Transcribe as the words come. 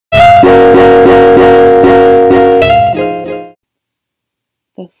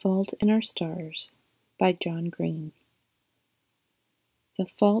Fault in Our Stars by John Green. The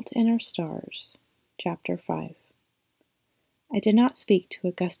Fault in Our Stars, Chapter 5. I did not speak to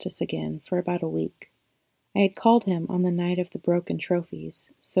Augustus again for about a week. I had called him on the night of the broken trophies,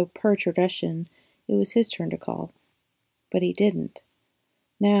 so per tradition it was his turn to call. But he didn't.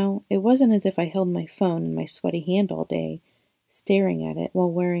 Now, it wasn't as if I held my phone in my sweaty hand all day, staring at it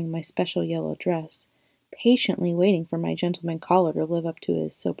while wearing my special yellow dress, patiently waiting for my gentleman caller to live up to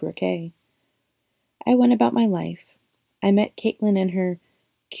his sobriquet. I went about my life. I met Caitlin and her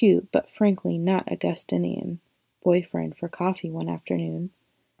cute but frankly not Augustinian boyfriend for coffee one afternoon.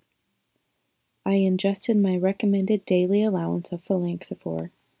 I ingested my recommended daily allowance of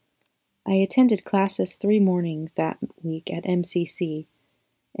philanthropore. I attended classes 3 mornings that week at MCC,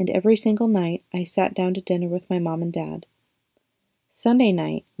 and every single night I sat down to dinner with my mom and dad. Sunday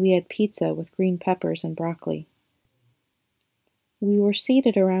night, we had pizza with green peppers and broccoli. We were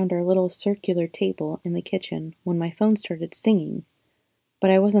seated around our little circular table in the kitchen when my phone started singing, but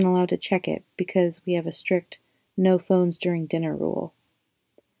I wasn't allowed to check it because we have a strict no phones during dinner rule.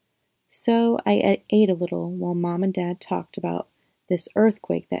 So I ate a little while Mom and Dad talked about this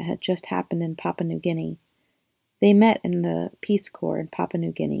earthquake that had just happened in Papua New Guinea. They met in the Peace Corps in Papua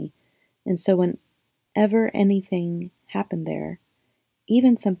New Guinea, and so whenever anything happened there,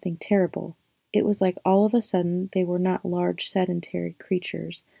 even something terrible, it was like all of a sudden they were not large sedentary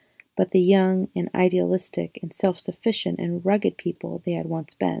creatures, but the young and idealistic and self-sufficient and rugged people they had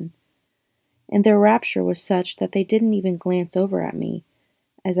once been. And their rapture was such that they didn't even glance over at me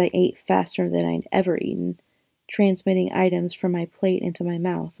as I ate faster than I'd ever eaten, transmitting items from my plate into my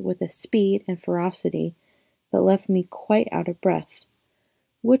mouth with a speed and ferocity that left me quite out of breath,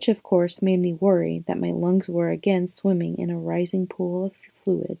 which of course made me worry that my lungs were again swimming in a rising pool of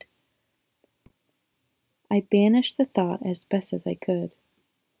fluid. I banished the thought as best as I could.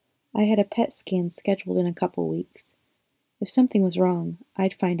 I had a PET scan scheduled in a couple weeks. If something was wrong,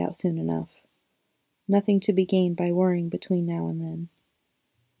 I'd find out soon enough. Nothing to be gained by worrying between now and then.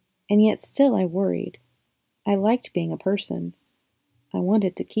 And yet still I worried. I liked being a person. I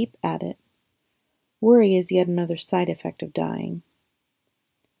wanted to keep at it. Worry is yet another side effect of dying.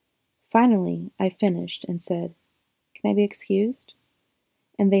 Finally, I finished and said, "Can I be excused?"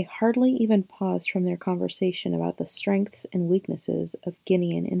 And they hardly even paused from their conversation about the strengths and weaknesses of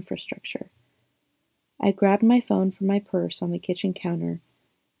Guinean infrastructure. I grabbed my phone from my purse on the kitchen counter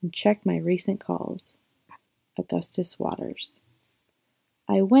and checked my recent calls. Augustus Waters.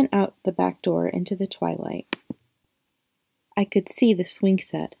 I went out the back door into the twilight. I could see the swing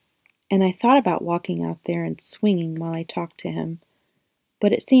set, and I thought about walking out there and swinging while I talked to him,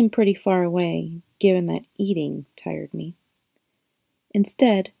 but it seemed pretty far away, given that eating tired me.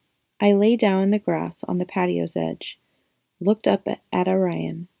 Instead, I lay down in the grass on the patio's edge, looked up at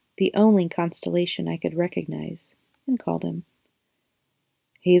Orion, the only constellation I could recognize, and called him.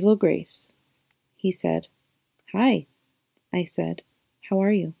 "Hazel Grace," he said. "Hi," I said. "How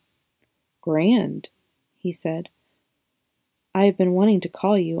are you?" "Grand," he said. "I have been wanting to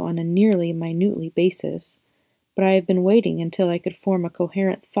call you on a nearly minutely basis, but I have been waiting until I could form a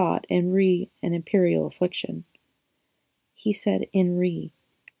coherent thought and an imperial affliction." He said "in re."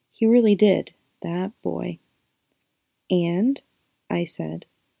 He really did, that boy. "And?" I said.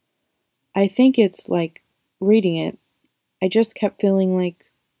 "I think it's like reading it. I just kept feeling like,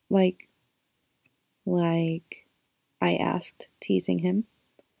 I asked, teasing him.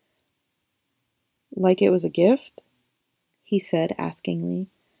 "Like it was a gift?" he said askingly.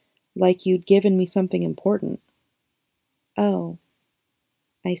 "Like you'd given me something important." "Oh,"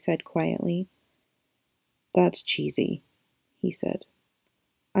 I said quietly. "That's cheesy," he said.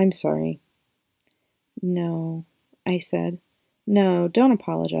 "I'm sorry." "No," I said. "No, don't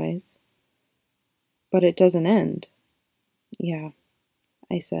apologize." "But it doesn't end." "Yeah,"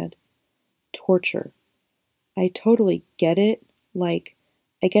 I said. "Torture. I totally get it. Like,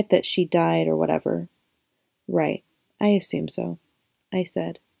 I get that she died or whatever." "Right. I assume so," I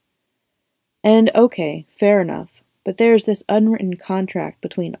said. "And okay, fair enough. But there's this unwritten contract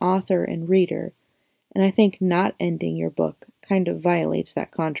between author and reader, and I think not ending your book kind of violates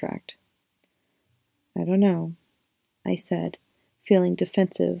that contract." "I don't know," I said, feeling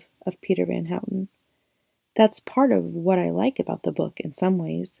defensive of Peter Van Houten. "That's part of what I like about the book in some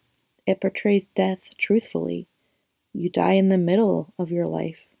ways. It portrays death truthfully. You die in the middle of your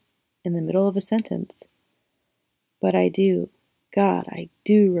life, in the middle of a sentence. But I do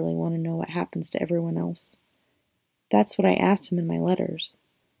really want to know what happens to everyone else. That's what I asked him in my letters.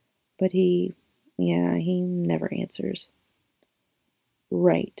 But he never answers."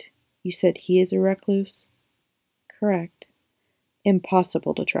 "Right. You said he is a recluse?" "Correct.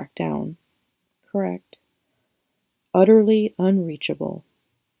 Impossible to track down. Correct. Utterly unreachable,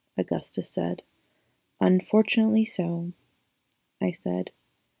 Augustus said. Unfortunately so, I said.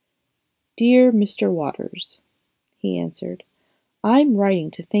 Dear Mr. Waters, he answered, I'm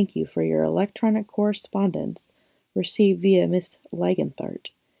writing to thank you for your electronic correspondence received via Miss Langenthart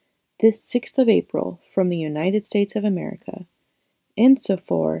this 6th of April from the United States of America,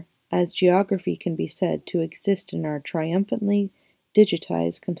 insofar as geography can be said to exist in our triumphantly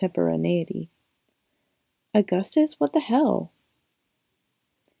digitized contemporaneity. Augustus, what the hell?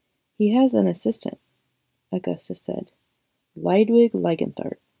 He has an assistant, Augustus said. Lydwig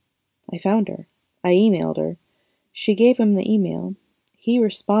Langenthart. I found her. I emailed her. She gave him the email. He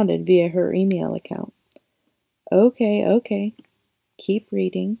responded via her email account. Okay. Keep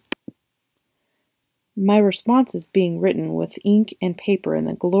reading. My response is being written with ink and paper in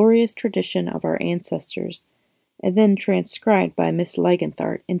the glorious tradition of our ancestors, and then transcribed by Miss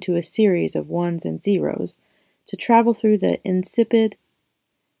Langenthart into a series of ones and zeros to travel through the insipid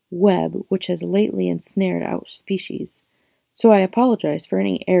web which has lately ensnared our species, so I apologize for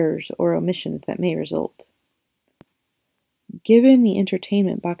any errors or omissions that may result. Given the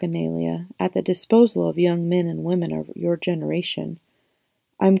entertainment bacchanalia at the disposal of young men and women of your generation,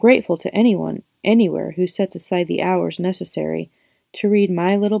 I am grateful to anyone, anywhere, who sets aside the hours necessary to read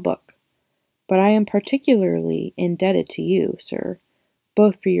my little book, but I am particularly indebted to you, sir,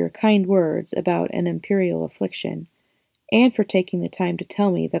 both for your kind words about an imperial affliction, and for taking the time to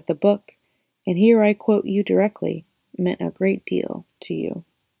tell me that the book, and here I quote you directly, meant a great deal to you.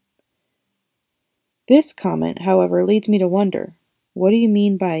 This comment, however, leads me to wonder, what do you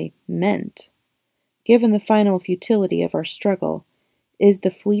mean by meant? Given the final futility of our struggle, is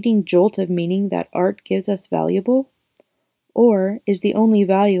the fleeting jolt of meaning that art gives us valuable? Or is the only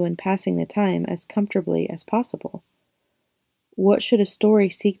value in passing the time as comfortably as possible? What should a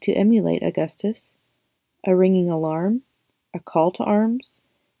story seek to emulate, Augustus? A ringing alarm? A call to arms?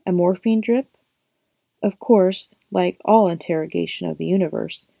 A morphine drip? Of course, like all interrogation of the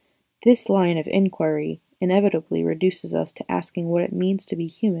universe, this line of inquiry inevitably reduces us to asking what it means to be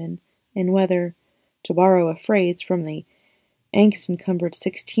human, and whether, to borrow a phrase from the angst-encumbered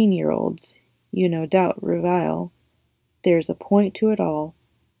 16-year-olds you no doubt revile, there's a point to it all.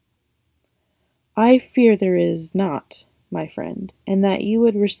 I fear there is not, my friend, and that you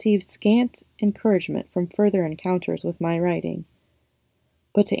would receive scant encouragement from further encounters with my writing.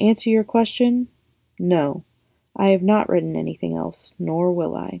 But to answer your question, no, I have not written anything else, nor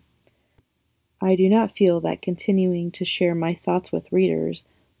will I. I do not feel that continuing to share my thoughts with readers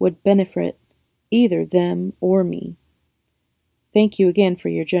would benefit either them or me. Thank you again for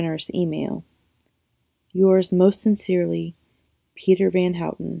your generous email. Yours most sincerely, Peter Van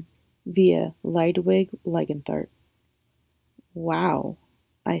Houten, via Lydwig Langenthart. Wow,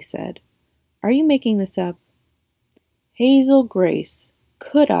 I said. Are you making this up? Hazel Grace,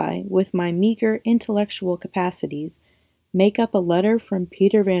 could I, with my meager intellectual capacities, make up a letter from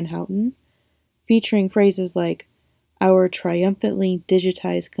Peter Van Houten, featuring phrases like, our triumphantly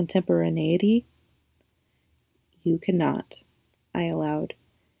digitized contemporaneity? You cannot, I allowed.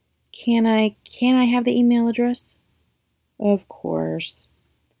 Can I have the email address? Of course,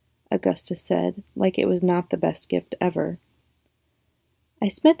 Augustus said, like it was not the best gift ever. I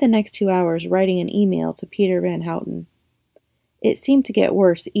spent the next 2 hours writing an email to Peter Van Houten. It seemed to get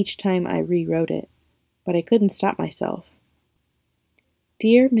worse each time I rewrote it, but I couldn't stop myself.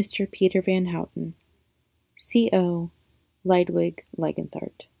 Dear Mr. Peter Van Houten, C.O. Lydwig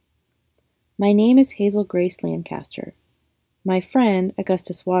Langenthart. My name is Hazel Grace Lancaster. My friend,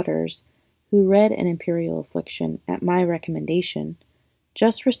 Augustus Waters, who read An Imperial Affliction at my recommendation,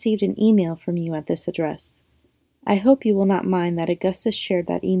 just received an email from you at this address. I hope you will not mind that Augustus shared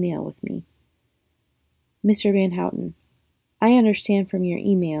that email with me. Mr. Van Houten, I understand from your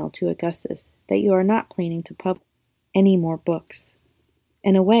email to Augustus that you are not planning to publish any more books.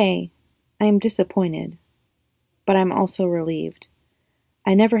 In a way, I am disappointed, but I'm also relieved.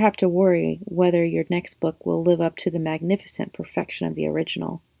 I never have to worry whether your next book will live up to the magnificent perfection of the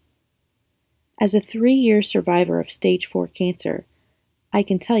original. As a 3-year survivor of stage 4 cancer, I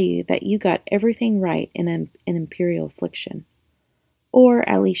can tell you that you got everything right in an Imperial Affliction. Or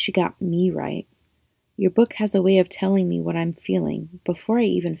at least you got me right. Your book has a way of telling me what I'm feeling before I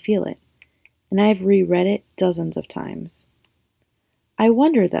even feel it, and I've reread it dozens of times. I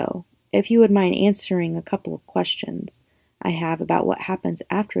wonder, though, if you would mind answering a couple of questions I have about what happens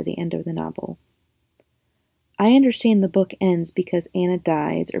after the end of the novel. I understand the book ends because Anna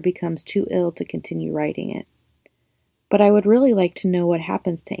dies or becomes too ill to continue writing it. But I would really like to know what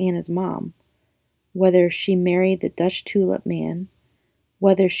happens to Anna's mom. whether she married the Dutch tulip man,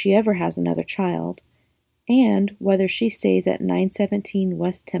 whether she ever has another child, and whether she stays at 917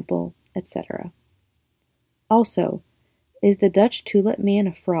 West Temple, etc. Also, is the Dutch tulip man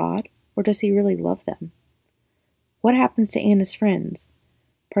a fraud, or does he really love them? What happens to Anna's friends,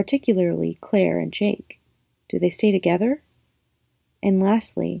 particularly Claire and Jake? Do they stay together? And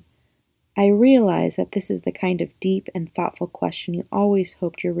lastly, I realize that this is the kind of deep and thoughtful question you always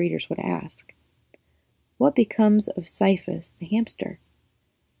hoped your readers would ask. What becomes of Siphus the hamster?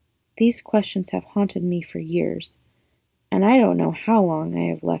 These questions have haunted me for years, and I don't know how long I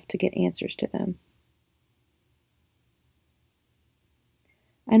have left to get answers to them.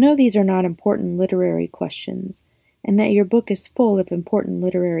 I know these are not important literary questions, and that your book is full of important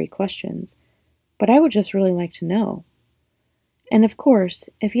literary questions, but I would just really like to know. And of course,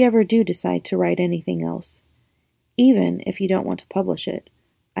 if you ever do decide to write anything else, even if you don't want to publish it,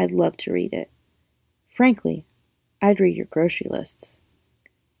 I'd love to read it. Frankly, I'd read your grocery lists.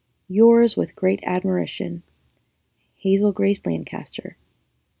 Yours with great admiration, Hazel Grace Lancaster,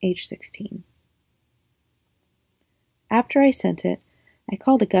 age 16. After I sent it, I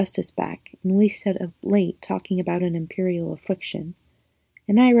called Augustus back, and we stayed up late talking about an imperial affliction,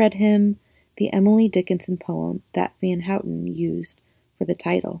 and I read him the Emily Dickinson poem that Van Houten used for the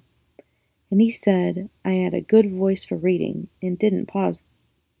title, and he said I had a good voice for reading and didn't pause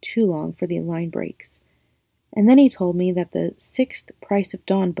too long for the line breaks. And then he told me that the 6th Price of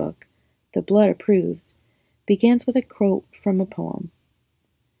Dawn book, The Blood Approves, begins with a quote from a poem.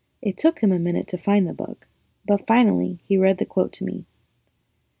 It took him a minute to find the book, but finally he read the quote to me.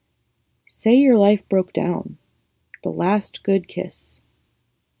 Say your life broke down. The last good kiss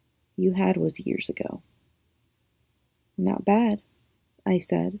you had was years ago. Not bad, I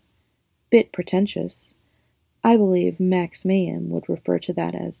said. Bit pretentious. I believe Max Mayhem would refer to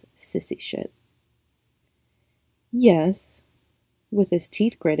that as sissy shit. Yes, with his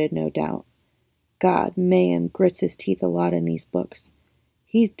teeth gritted, no doubt. God, Mayhem grits his teeth a lot in these books.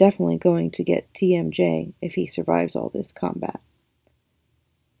 He's definitely going to get TMJ if he survives all this combat.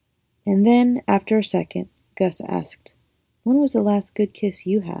 And then, after a second, Gus asked, when was the last good kiss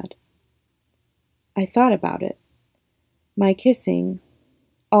you had? I thought about it. My kissing,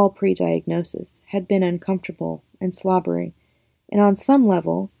 all pre-diagnosis, had been uncomfortable and slobbery, and on some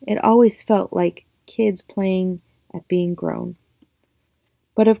level, it always felt like kids playing at being grown.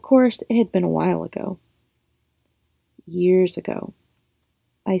 But of course, it had been a while ago. Years ago,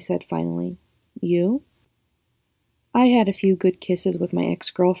 I said finally. You? I had a few good kisses with my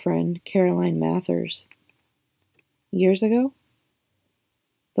ex-girlfriend, Caroline Mathers. Years ago?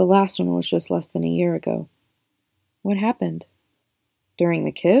 The last one was just less than a year ago. What happened? During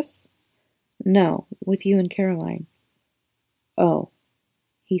the kiss? No, with you and Caroline. Oh,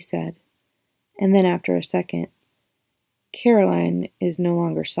 he said. And then after a second, Caroline is no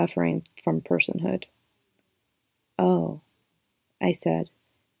longer suffering from personhood. Oh, I said.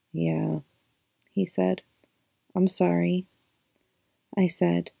 Yeah, he said. I'm sorry. I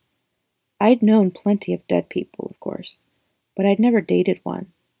said. I'd known plenty of dead people, of course, but I'd never dated one.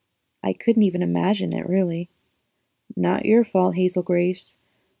 I couldn't even imagine it, really. Not your fault, Hazel Grace.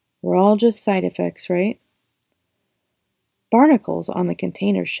 We're all just side effects, right? Barnacles on the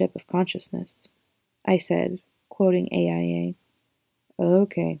container ship of consciousness, I said, quoting AIA.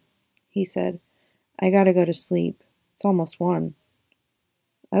 Okay, he said. I gotta go to sleep. It's almost 1.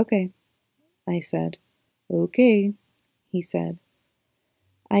 Okay, I said. Okay, he said.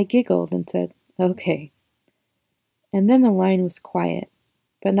 I giggled and said, okay. And then the line was quiet,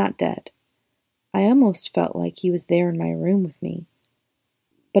 but not dead. I almost felt like he was there in my room with me.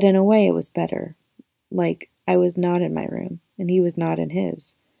 But in a way it was better, like I was not in my room, and he was not in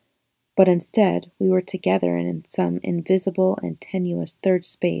his. But instead, we were together in some invisible and tenuous third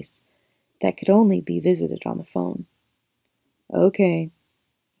space that could only be visited on the phone. Okay,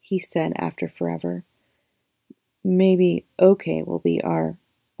 he said after forever. Maybe okay will be our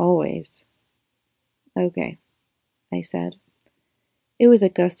always. Okay, I said. It was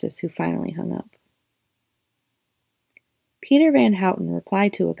Augustus who finally hung up. Peter Van Houten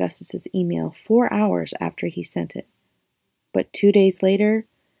replied to Augustus's email 4 hours after he sent it. But 2 days later,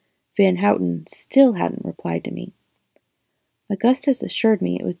 Van Houten still hadn't replied to me. Augustus assured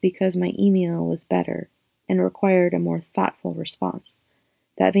me it was because my email was better and required a more thoughtful response,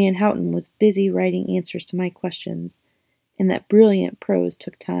 that Van Houten was busy writing answers to my questions, and that brilliant prose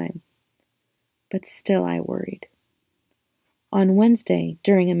took time. But still I worried. On Wednesday,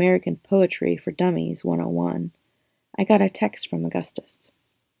 during American Poetry for Dummies 101, I got a text from Augustus.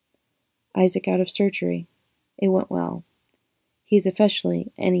 Isaac out of surgery. It went well. He's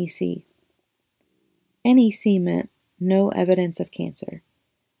officially NEC. NEC meant no evidence of cancer.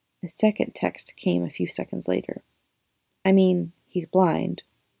 A second text came a few seconds later. I mean, he's blind,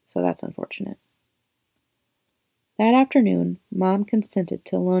 so that's unfortunate. That afternoon, Mom consented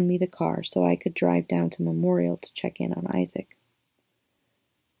to loan me the car so I could drive down to Memorial to check in on Isaac.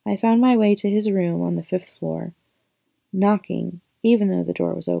 I found my way to his room on the 5th floor, knocking even though the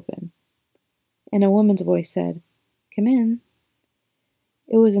door was open, and a woman's voice said, "Come in."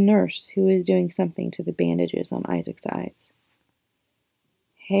 It was a nurse who was doing something to the bandages on Isaac's eyes.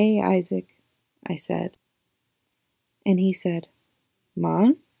 "Hey, Isaac," I said. And he said,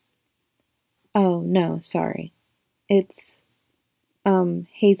 "Mom?" "Oh, no, sorry. It's,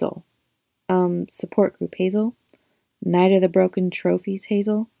 Hazel. Support group Hazel? Night of the Broken Trophies,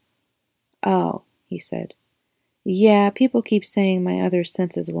 Hazel?" "Oh," he said. "Yeah, people keep saying my other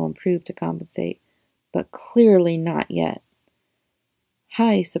senses will improve to compensate, but clearly not yet.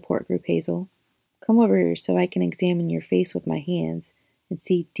 Hi, support group Hazel. Come over here so I can examine your face with my hands and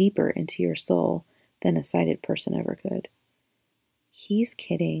see deeper into your soul than a sighted person ever could." "He's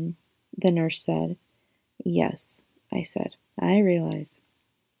kidding," the nurse said. "Yes," I said. "I realize."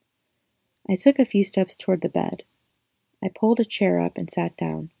 I took a few steps toward the bed. I pulled a chair up and sat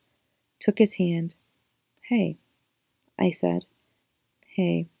down, took his hand. "Hey," I said.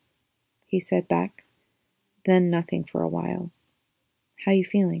 "Hey," he said back. Then nothing for a while. "How you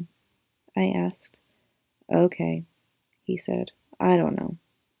feeling?" I asked. "Okay," he said. "I don't know."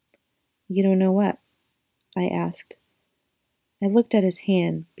 "You don't know what?" I asked. I looked at his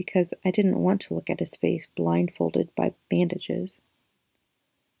hand because I didn't want to look at his face blindfolded by bandages.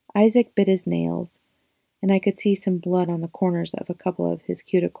 Isaac bit his nails, and I could see some blood on the corners of a couple of his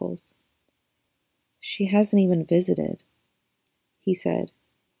cuticles. "She hasn't even visited," he said.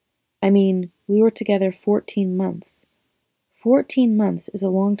 "I mean, we were together 14 months. 14 months is a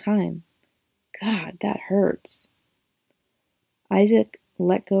long time. God, that hurts." Isaac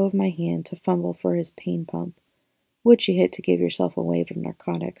let go of my hand to fumble for his pain pump, which you hit to give yourself a wave of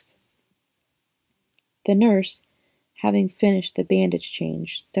narcotics. The nurse, having finished the bandage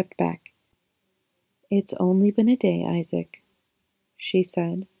change, stepped back. "It's only been a day, Isaac," she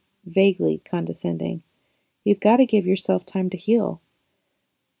said, vaguely condescending. "You've got to give yourself time to heal.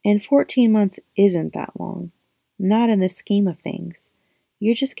 And 14 months isn't that long. Not in the scheme of things.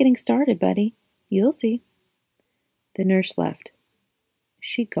 You're just getting started, buddy. You'll see." The nurse left. "Is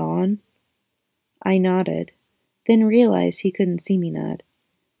she gone?" I nodded, then realized he couldn't see me nod.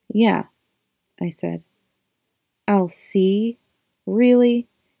 "Yeah," I said. "I'll see? Really?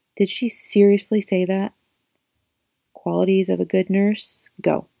 Did she seriously say that?" "Qualities of a good nurse?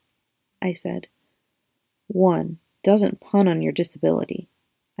 Go," I said. 1. Doesn't pun on your disability,"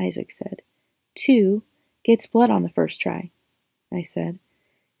 Isaac said. 2. Gets blood on the first try," I said.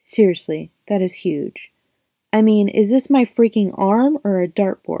 "Seriously, that is huge. I mean, is this my freaking arm or a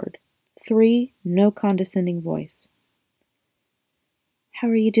dartboard?" 3. No condescending voice. "How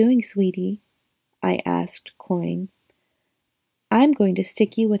are you doing, sweetie?" I asked, cloying. "I'm going to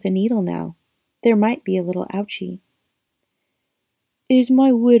stick you with a needle now. There might be a little ouchie." "Is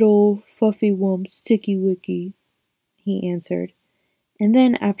my little fuffy wump sticky wicky?" he answered, and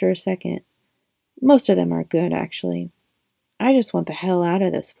then after a second, "Most of them are good, actually. I just want the hell out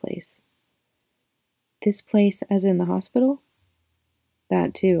of this place." "This place as in the hospital?"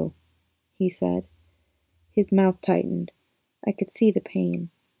 "That too," he said. His mouth tightened. I could see the pain.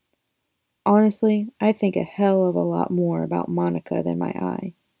 "Honestly, I think a hell of a lot more about Monica than my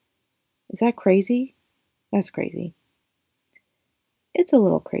eye." "Is that crazy?" "That's crazy." "It's a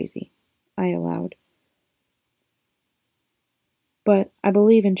little crazy," I allowed. "But I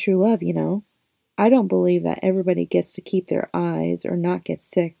believe in true love, you know. I don't believe that everybody gets to keep their eyes or not get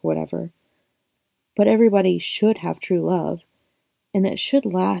sick, whatever. But everybody should have true love, and it should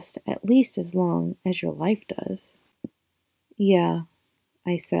last at least as long as your life does." "Yeah,"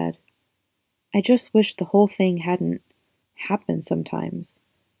 I said. "I just wish the whole thing hadn't happened sometimes.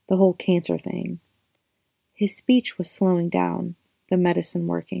 The whole cancer thing." His speech was slowing down, the medicine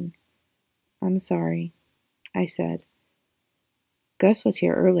working. "I'm sorry," I said. "Gus was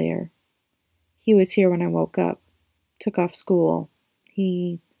here earlier. He was here when I woke up. Took off school.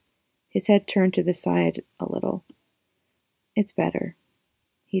 His head turned to the side a little. It's better,"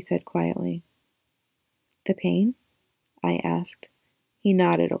 he said quietly. "The pain?" I asked. He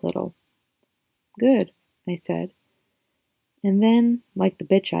nodded a little. "Good," I said. And then, like the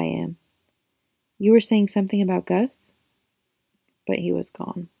bitch I am, "You were saying something about Gus?" But he was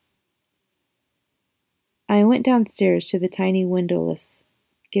gone. I went downstairs to the tiny windowless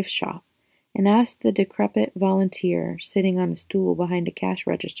gift shop and asked the decrepit volunteer sitting on a stool behind a cash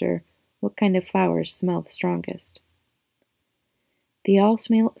register what kind of flowers smell the strongest. They all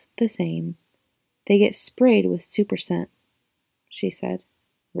smell the same. They get sprayed with super scent, she said.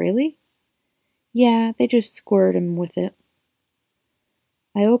 Really? Yeah, they just squirt 'em with it.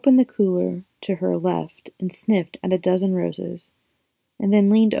 I opened the cooler to her left and sniffed at a dozen roses, and then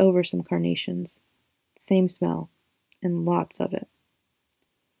leaned over some carnations. Same smell, and lots of it.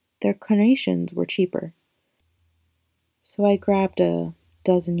 Their carnations were cheaper, so I grabbed a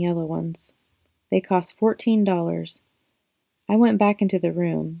dozen yellow ones. They cost $14. I went back into the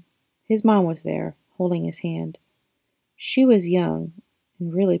room. His mom was there, holding his hand. She was young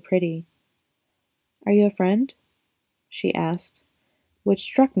and really pretty. Are you a friend? She asked, which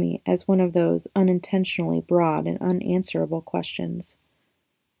struck me as one of those unintentionally broad and unanswerable questions.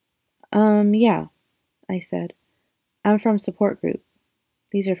 Yeah, I said. I'm from support group.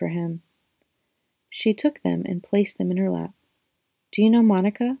 These are for him. She took them and placed them in her lap. Do you know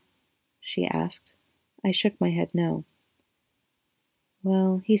Monica? She asked. I shook my head no.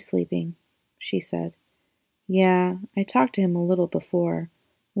 Well, he's sleeping, she said. Yeah, I talked to him a little before,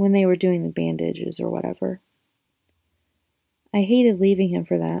 when they were doing the bandages or whatever. I hated leaving him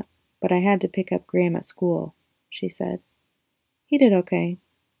for that, but I had to pick up Graham at school, she said. He did okay,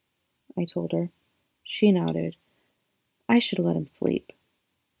 I told her. She nodded. I should let him sleep.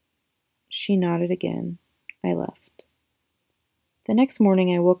 She nodded again. I left. The next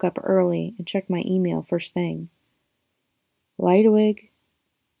morning I woke up early and checked my email first thing.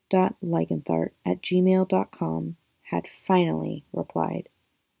 Leidwig.Leigenthart@gmail.com had finally replied.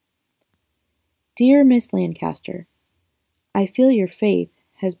 Dear Miss Lancaster, I feel your faith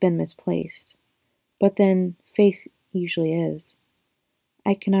has been misplaced, but then faith usually is.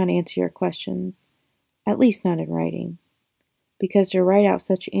 I cannot answer your questions, at least not in writing, because to write out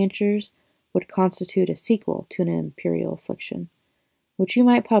such answers would constitute a sequel to an imperial affliction, which you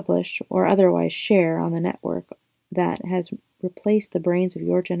might publish or otherwise share on the network that has replaced the brains of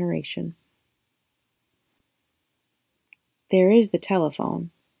your generation. There is the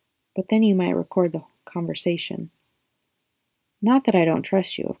telephone, but then you might record the conversation. Not that I don't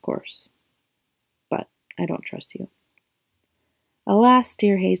trust you, of course, but I don't trust you. Alas,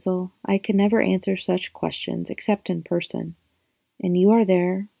 dear Hazel, I can never answer such questions except in person, and you are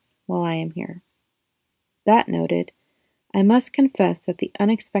there while I am here. That noted, I must confess that the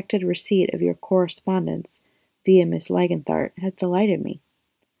unexpected receipt of your correspondence via Miss Leigenthart has delighted me.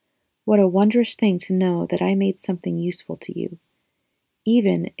 What a wondrous thing to know that I made something useful to you,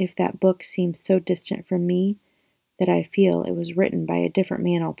 even if that book seems so distant from me that I feel it was written by a different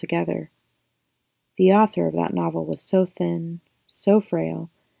man altogether. The author of that novel was so thin, so frail,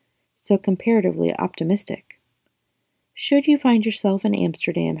 so comparatively optimistic. Should you find yourself in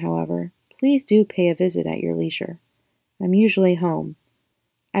Amsterdam, however, please do pay a visit at your leisure. I'm usually home.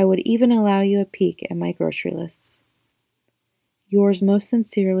 I would even allow you a peek at my grocery lists. Yours most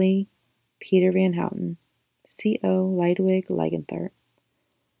sincerely, Peter Van Houten, C.O. Leidwig Leigenthart.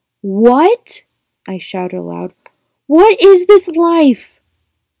 What? I shouted aloud. What is this life?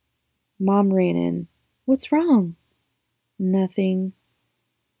 Mom ran in. What's wrong? Nothing,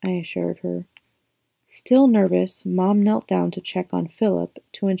 I assured her. Still nervous, Mom knelt down to check on Philip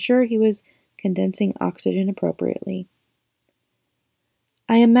to ensure he was condensing oxygen appropriately.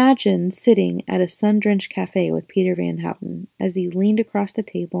 I imagined sitting at a sun-drenched cafe with Peter Van Houten as he leaned across the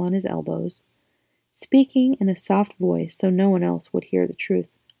table on his elbows, speaking in a soft voice so no one else would hear the truth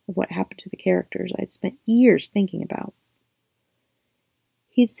of what happened to the characters I'd spent years thinking about.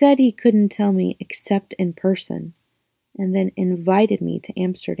 He'd said he couldn't tell me except in person, and then invited me to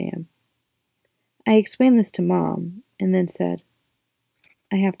Amsterdam. I explained this to Mom, and then said,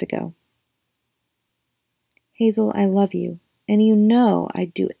 I have to go. Hazel, I love you, and you know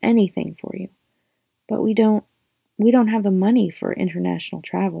I'd do anything for you, but we don't have the money for international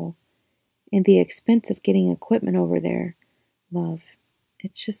travel, and the expense of getting equipment over there, love,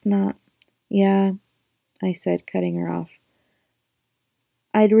 it's just not. Yeah, I said, cutting her off.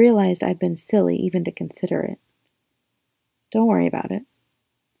 I'd realized I'd been silly even to consider it. Don't worry about it.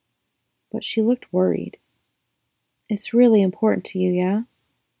 But she looked worried. It's really important to you, yeah?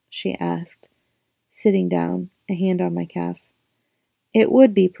 She asked, sitting down, a hand on my calf. It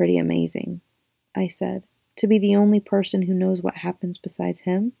would be pretty amazing, I said, to be the only person who knows what happens besides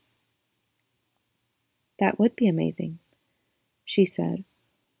him. That would be amazing, she said.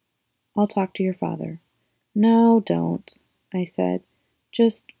 I'll talk to your father. No, don't, I said.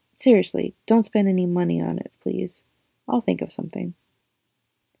 Just, seriously, don't spend any money on it, please. I'll think of something.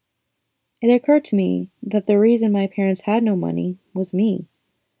 It occurred to me that the reason my parents had no money was me.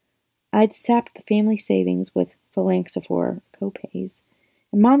 I'd sapped the family savings with Phalanxophore copays,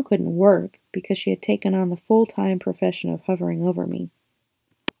 and Mom couldn't work because she had taken on the full-time profession of hovering over me.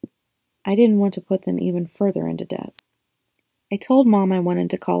 I didn't want to put them even further into debt. I told Mom I wanted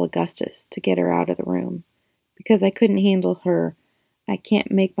to call Augustus to get her out of the room, because I couldn't handle her "I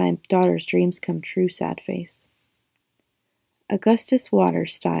can't make my daughter's dreams come true" sad face. Augustus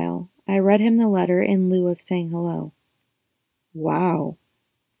Waters style, I read him the letter in lieu of saying hello. "Wow,"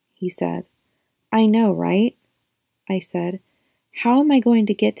 he said. "I know, right?" I said. "How am I going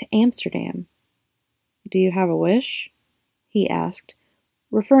to get to Amsterdam?" "Do you have a wish?" he asked,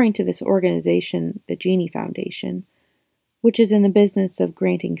 referring to this organization, the Genie Foundation, which is in the business of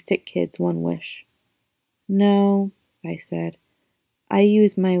granting sick kids one wish. "No," I said. "I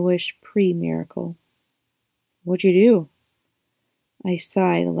use my wish pre-miracle." "What'd you do?" I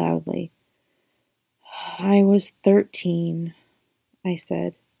sighed loudly. "I was 13, I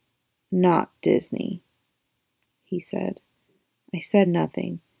said. "Not Disney," he said. I said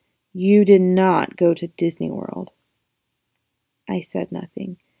nothing. "You did not go to Disney World." I said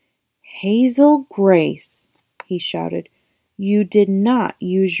nothing. "Hazel Grace," he shouted, "you did not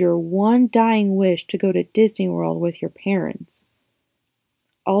use your one dying wish to go to Disney World with your parents."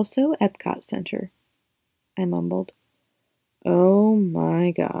 "Also Epcot Center," I mumbled. "Oh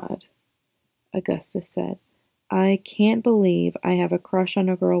my God," Augustus said. "I can't believe I have a crush on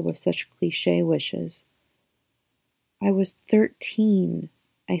a girl with such cliché wishes." "I was 13,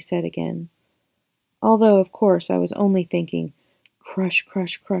 I said again. Although, of course, I was only thinking, crush,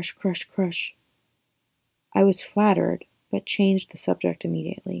 crush, crush, crush, crush. I was flattered, but changed the subject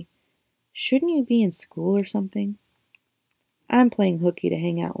immediately. "Shouldn't you be in school or something?" "I'm playing hooky to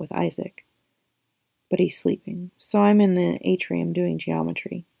hang out with Isaac. But he's sleeping, so I'm in the atrium doing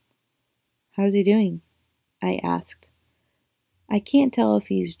geometry." "How's he doing?" I asked. I can't tell if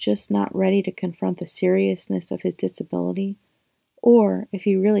he's just not ready to confront the seriousness of his disability, or if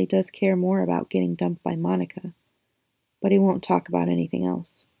he really does care more about getting dumped by Monica, but he won't talk about anything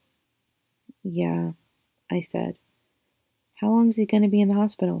else. "Yeah," I said. "How long is he going to be in the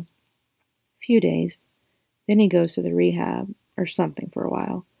hospital?" "Few days. Then he goes to the rehab, or something for a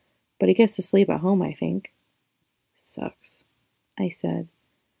while, but he gets to sleep at home, I think." "Sucks," I said.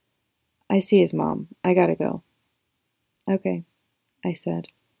 "I see his mom. I gotta go." "Okay," I said.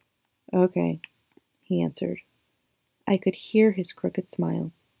 "Okay," he answered. I could hear his crooked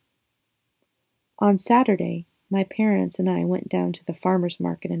smile. On Saturday, my parents and I went down to the farmer's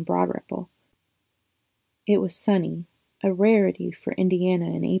market in Broad Ripple. It was sunny, a rarity for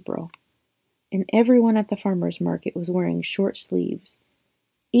Indiana in April, and everyone at the farmer's market was wearing short sleeves,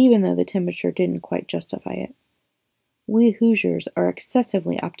 even though the temperature didn't quite justify it. We Hoosiers are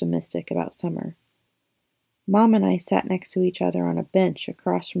excessively optimistic about summer. Mom and I sat next to each other on a bench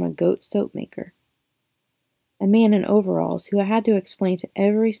across from a goat soap maker. A man in overalls who had to explain to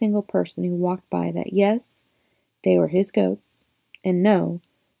every single person who walked by that yes, they were his goats, and no,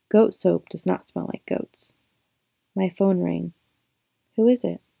 goat soap does not smell like goats. My phone rang. "Who is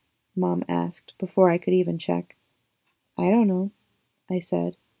it?" Mom asked before I could even check. "I don't know," I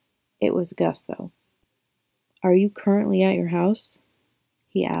said. It was Gus, though. "Are you currently at your house?"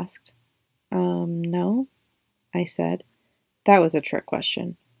 he asked. No," I said. That was a trick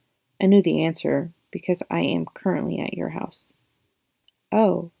question. I knew the answer because I am currently at your house.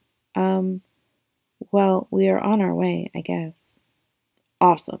 "Oh, well, we are on our way, I guess."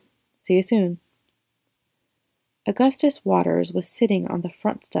 "Awesome. See you soon." Augustus Waters was sitting on the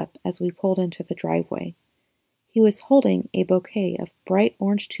front step as we pulled into the driveway. He was holding a bouquet of bright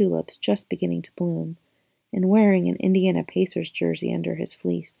orange tulips just beginning to bloom, and wearing an Indiana Pacers jersey under his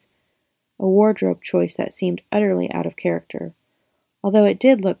fleece, a wardrobe choice that seemed utterly out of character, although it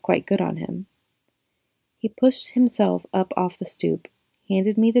did look quite good on him. He pushed himself up off the stoop,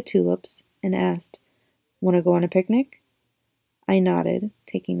 handed me the tulips, and asked, "Want to go on a picnic?" I nodded,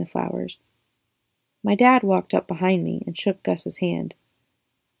 taking the flowers. My dad walked up behind me and shook Gus's hand.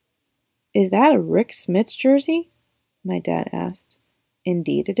 "Is that a Rick Smits jersey?" my dad asked.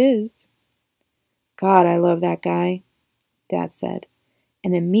 "Indeed it is." "God, I love that guy," Dad said,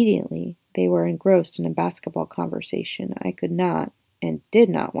 and immediately they were engrossed in a basketball conversation I could not and did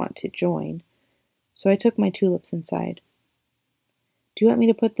not want to join, so I took my tulips inside. "Do you want me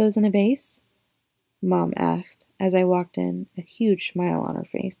to put those in a vase?" Mom asked as I walked in, a huge smile on her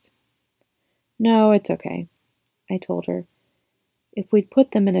face. "No, it's okay," I told her. If we'd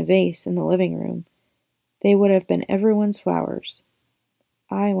put them in a vase in the living room, they would have been everyone's flowers.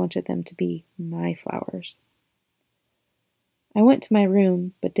 I wanted them to be my flowers. I went to my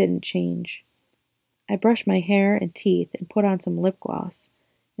room, but didn't change. I brushed my hair and teeth and put on some lip gloss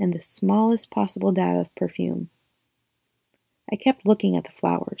and the smallest possible dab of perfume. I kept looking at the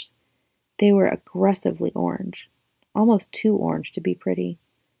flowers. They were aggressively orange, almost too orange to be pretty.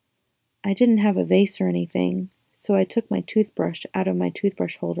 I didn't have a vase or anything, so I took my toothbrush out of my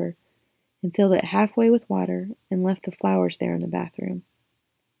toothbrush holder and filled it halfway with water and left the flowers there in the bathroom.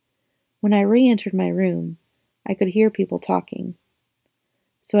 When I re-entered my room, I could hear people talking.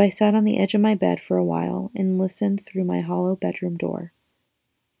 So I sat on the edge of my bed for a while and listened through my hollow bedroom door.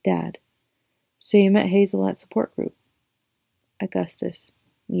 Dad: so you met Hazel at support group? Augustus: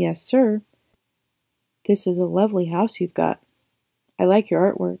 yes, sir. This is a lovely house you've got. I like your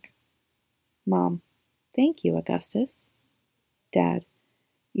artwork. Mom: thank you, Augustus. Dad: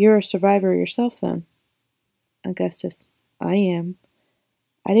 you're a survivor yourself, then? Augustus: I am.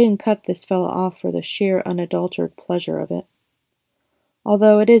 I didn't cut this fella off for the sheer unadulterated pleasure of it.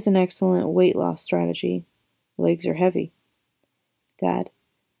 Although it is an excellent weight loss strategy. Legs are heavy. Dad: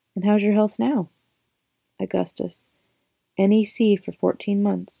 and how's your health now? Augustus: NEC for 14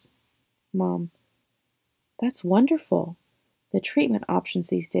 months. Mom: that's wonderful. The treatment options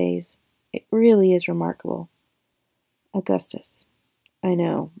these days, it really is remarkable. Augustus: I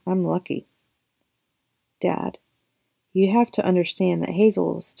know, I'm lucky. Dad: you have to understand that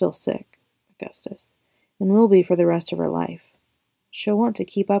Hazel is still sick, Augustus, and will be for the rest of her life. She'll want to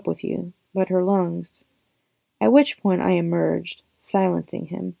keep up with you, but her lungs... At which point I emerged, silencing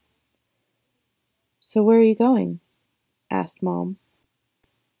him. So where are you going? Asked Mom.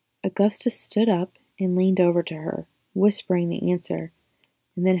 Augustus stood up and leaned over to her, whispering the answer,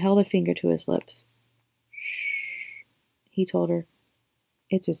 and then held a finger to his lips. Shh, he told her.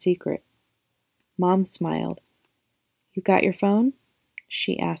 It's a secret. Mom smiled. You got your phone?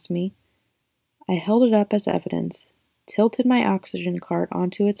 She asked me. I held it up as evidence, tilted my oxygen cart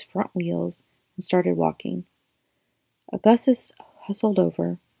onto its front wheels, and started walking. Augustus hustled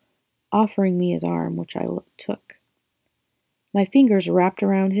over, offering me his arm, which I took. My fingers wrapped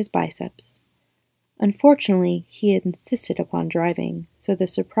around his biceps. Unfortunately, he had insisted upon driving, so the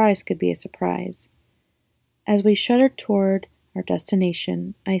surprise could be a surprise. As we shuddered toward our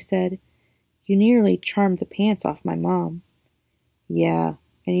destination, I said, You nearly charmed the pants off my mom. Yeah,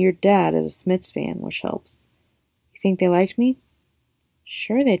 and your dad is a Smiths fan, which helps. You think they liked me?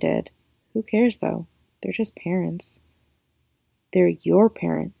 Sure they did. Who cares, though? They're just parents. They're your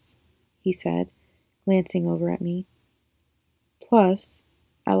parents, he said, glancing over at me. Plus,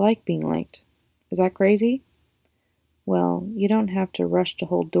 I like being liked. Is that crazy? Well, you don't have to rush to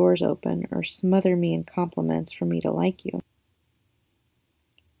hold doors open or smother me in compliments for me to like you.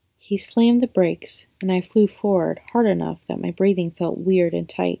 He slammed the brakes, and I flew forward hard enough that my breathing felt weird and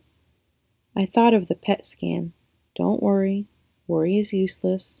tight. I thought of the PET scan. Don't worry. Worry is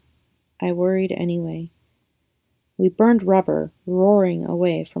useless. I worried anyway. We burned rubber, roaring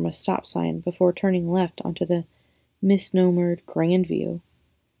away from a stop sign before turning left onto the misnomered Grand View.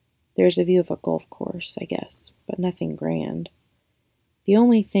 There's a view of a golf course, I guess, but nothing grand. The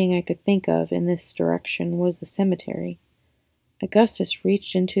only thing I could think of in this direction was the cemetery. Augustus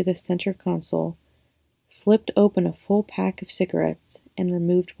reached into the center console, flipped open a full pack of cigarettes, and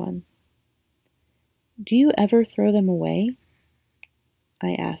removed one. Do you ever throw them away?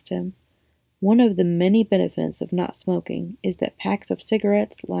 I asked him. One of the many benefits of not smoking is that packs of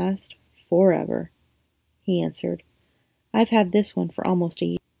cigarettes last forever, he answered. I've had this one for almost a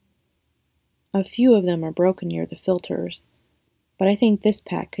year. A few of them are broken near the filters, but I think this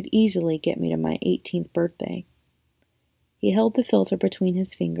pack could easily get me to my 18th birthday. He held the filter between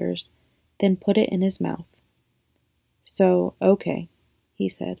his fingers, then put it in his mouth. So, okay, he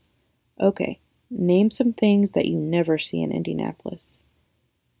said. Okay, name some things that you never see in Indianapolis.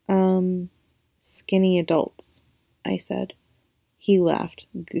 Skinny adults, I said. He laughed.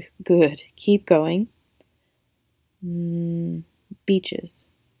 Good. Keep going. Beaches.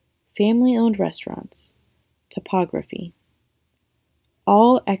 Family-owned restaurants. Topography.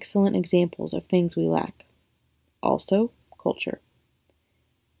 All excellent examples of things we lack. Also, culture.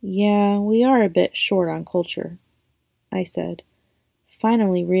 Yeah, we are a bit short on culture, I said,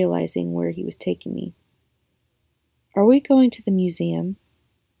 finally realizing where he was taking me. Are we going to the museum?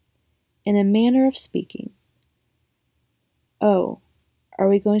 In a manner of speaking. Oh, are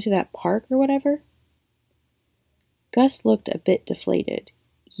we going to that park or whatever? Gus looked a bit deflated.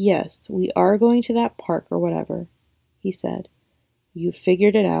 Yes, we are going to that park or whatever, he said. You've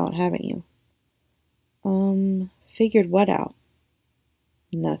figured it out, haven't you? Figured what out?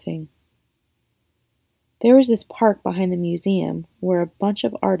 Nothing. There was this park behind the museum where a bunch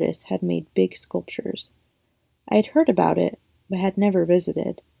of artists had made big sculptures. I had heard about it, but had never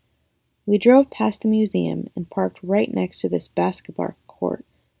visited. We drove past the museum and parked right next to this basketball court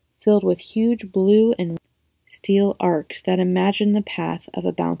filled with huge blue and steel arcs that imagined the path of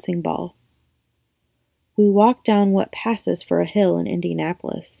a bouncing ball. We walked down what passes for a hill in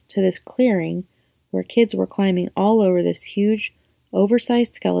Indianapolis to this clearing where kids were climbing all over this huge,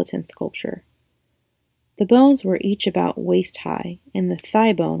 oversized skeleton sculpture. The bones were each about waist high, and the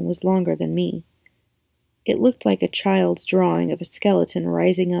thigh bone was longer than me. It looked like a child's drawing of a skeleton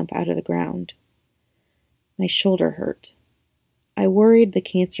rising up out of the ground. My shoulder hurt. I worried the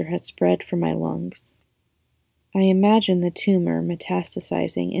cancer had spread from my lungs. I imagined the tumor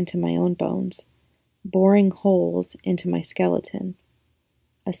metastasizing into my own bones, boring holes into my skeleton,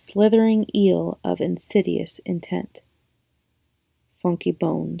 a slithering eel of insidious intent. Funky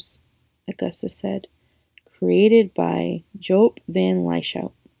bones, Augustus said, created by Joop van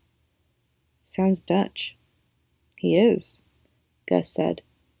Lieshout. Sounds Dutch. He is, Gus said.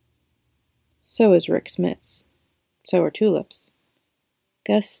 So is Rick Smits. So are tulips.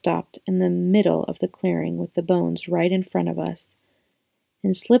 Gus stopped in the middle of the clearing with the bones right in front of us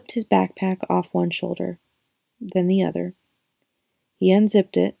and slipped his backpack off one shoulder, then the other. He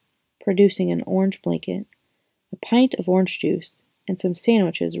unzipped it, producing an orange blanket, a pint of orange juice, and some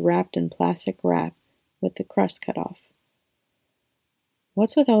sandwiches wrapped in plastic wrap with the crust cut off.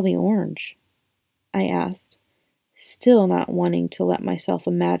 What's with all the orange? I asked, still not wanting to let myself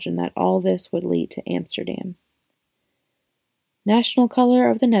imagine that all this would lead to Amsterdam. National color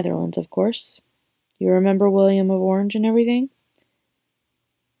of the Netherlands, of course. You remember William of Orange and everything?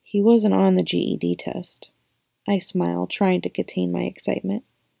 He wasn't on the GED test. I smiled, trying to contain my excitement.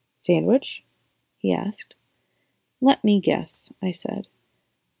 Sandwich? He asked. Let me guess, I said.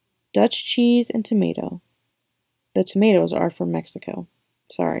 Dutch cheese and tomato. The tomatoes are from Mexico.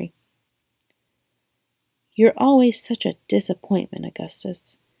 Sorry. You're always such a disappointment,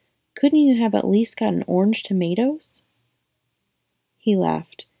 Augustus. Couldn't you have at least gotten orange tomatoes? He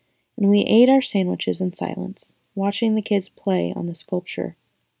laughed, and we ate our sandwiches in silence, watching the kids play on the sculpture.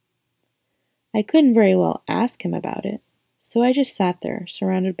 I couldn't very well ask him about it, so I just sat there,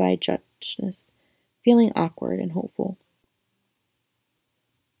 surrounded by judgeness, feeling awkward and hopeful.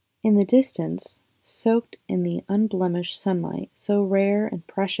 In the distance, soaked in the unblemished sunlight so rare and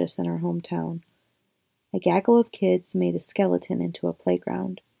precious in our hometown, a gaggle of kids made a skeleton into a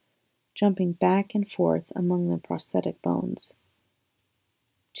playground, jumping back and forth among the prosthetic bones.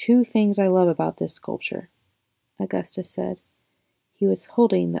 Two things I love about this sculpture, Augustus said. He was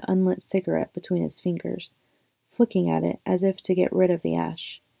holding the unlit cigarette between his fingers, flicking at it as if to get rid of the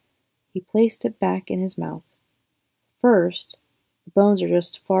ash. He placed it back in his mouth. First, the bones are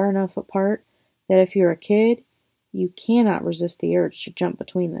just far enough apart that if you're a kid, you cannot resist the urge to jump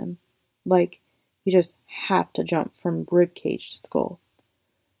between them. Like, you just have to jump from rib cage to skull.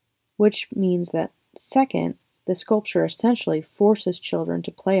 Which means that, second, the sculpture essentially forces children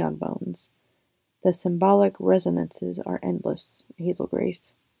to play on bones. The symbolic resonances are endless, Hazel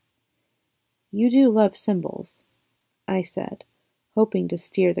Grace. You do love symbols, I said, hoping to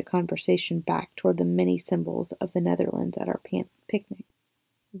steer the conversation back toward the many symbols of the Netherlands at our picnic.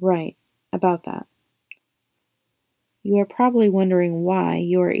 Right, about that. You are probably wondering why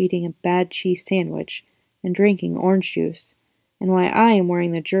you are eating a bad cheese sandwich and drinking orange juice, and why I am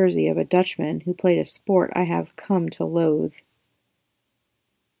wearing the jersey of a Dutchman who played a sport I have come to loathe.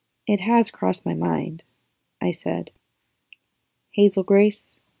 It has crossed my mind, I said. Hazel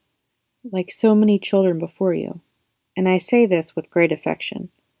Grace, like so many children before you, and I say this with great affection,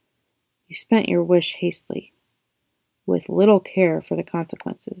 you spent your wish hastily, with little care for the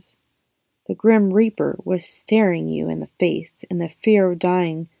consequences. The Grim Reaper was staring you in the face, and the fear of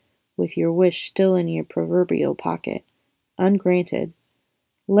dying with your wish still in your proverbial pocket, ungranted,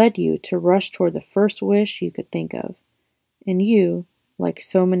 led you to rush toward the first wish you could think of, and you, like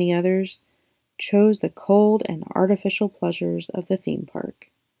so many others, chose the cold and artificial pleasures of the theme park.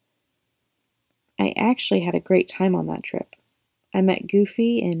 I actually had a great time on that trip. I met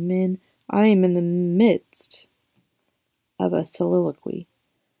Goofy and Min. I am in the midst of a soliloquy.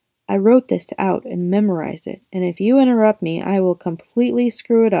 I wrote this out and memorized it, and if you interrupt me, I will completely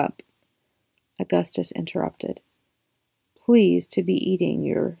screw it up. Augustus interrupted, pleased to be eating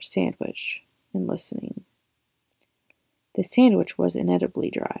your sandwich and listening. The sandwich was inedibly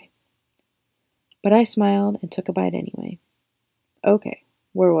dry, but I smiled and took a bite anyway. Okay,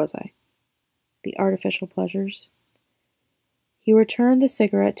 where was I? The artificial pleasures? He returned the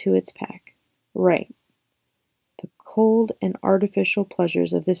cigarette to its pack. Right. The cold and artificial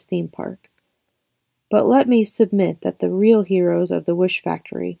pleasures of this theme park. But let me submit that the real heroes of the Wish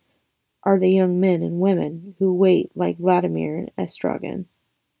Factory are the young men and women who wait like Vladimir and Estragon.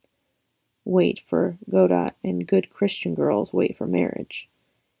 Wait for Godot, and good Christian girls wait for marriage.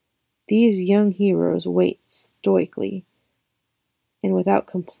 These young heroes wait stoically and without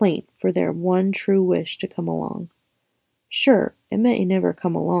complaint for their one true wish to come along. Sure, it may never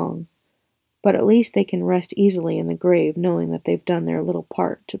come along, but at least they can rest easily in the grave knowing that they've done their little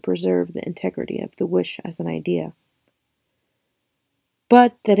part to preserve the integrity of the wish as an idea.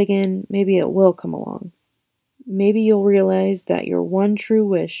 But then again, maybe it will come along. Maybe you'll realize that your one true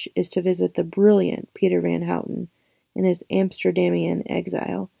wish is to visit the brilliant Peter Van Houten in his Amsterdamian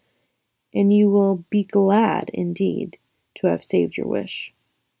exile, and you will be glad indeed to have saved your wish.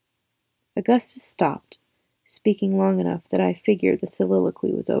 Augustus stopped, speaking long enough that I figured the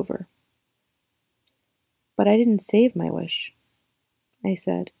soliloquy was over. But I didn't save my wish, I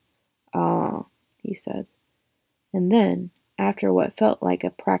said. Ah, he said. And then, after what felt like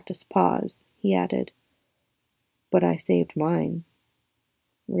a practiced pause, he added, but I saved mine.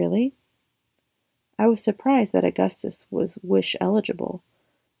 Really? I was surprised that Augustus was wish eligible,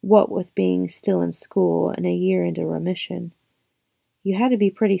 what with being still in school and a year into remission. You had to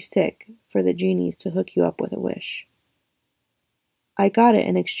be pretty sick for the genies to hook you up with a wish. I got it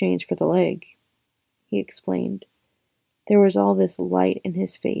in exchange for the leg, he explained. There was all this light in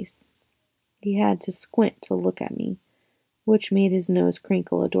his face. He had to squint to look at me, which made his nose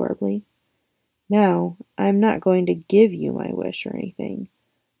crinkle adorably. Now, I'm not going to give you my wish or anything,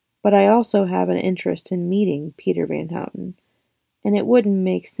 but I also have an interest in meeting Peter Van Houten, and it wouldn't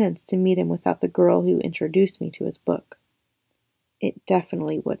make sense to meet him without the girl who introduced me to his book. It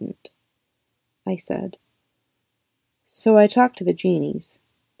definitely wouldn't, I said. So I talked to the genies,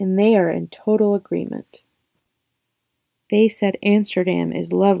 and they are in total agreement. They said Amsterdam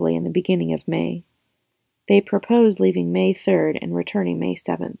is lovely in the beginning of May. They proposed leaving May 3rd and returning May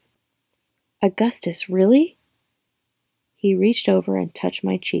 7th. Augustus, really? He reached over and touched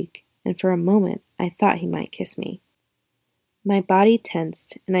my cheek, and for a moment I thought he might kiss me. My body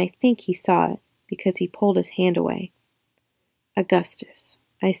tensed, and I think he saw it because he pulled his hand away. Augustus,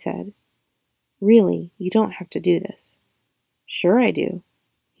 I said, really, you don't have to do this. Sure I do,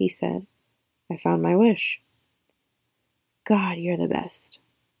 he said. I found my wish. God, you're the best,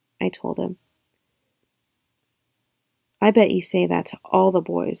 I told him. I bet you say that to all the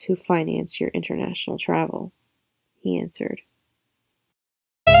boys who finance your international travel, he answered.